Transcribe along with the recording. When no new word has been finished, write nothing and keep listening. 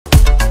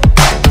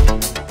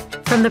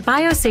From the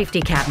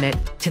biosafety cabinet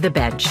to the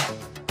bench,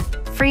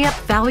 free up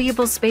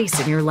valuable space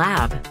in your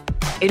lab.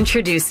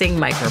 Introducing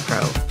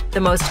MicroPro, the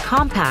most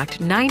compact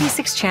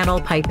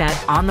 96-channel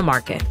pipette on the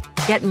market.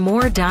 Get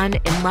more done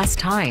in less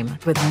time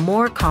with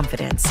more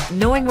confidence,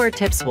 knowing where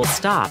tips will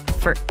stop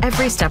for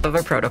every step of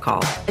a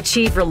protocol.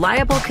 Achieve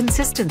reliable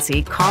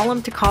consistency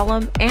column to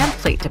column and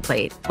plate to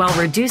plate while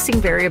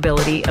reducing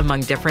variability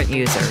among different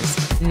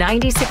users.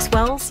 96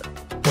 wells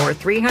or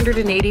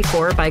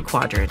 384 by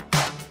quadrant.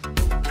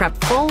 Prep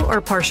full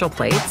or partial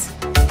plates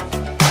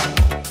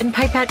and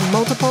pipette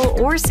multiple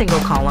or single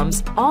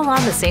columns all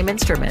on the same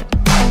instrument.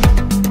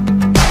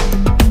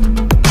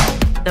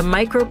 The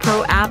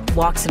MicroPro app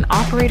walks an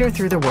operator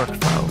through the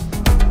workflow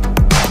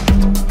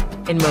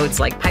in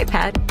modes like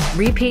pipette,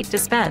 repeat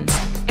dispense,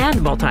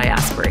 and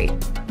multi-aspirate.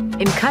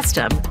 In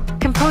custom,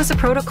 compose a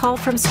protocol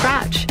from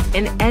scratch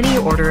in any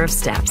order of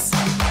steps.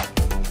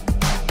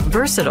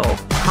 Versatile,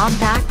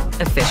 compact,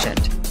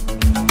 efficient.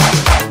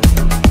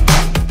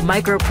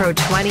 MicroPro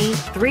 20,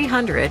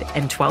 300,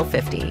 and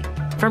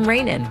 1250 from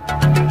Rainin.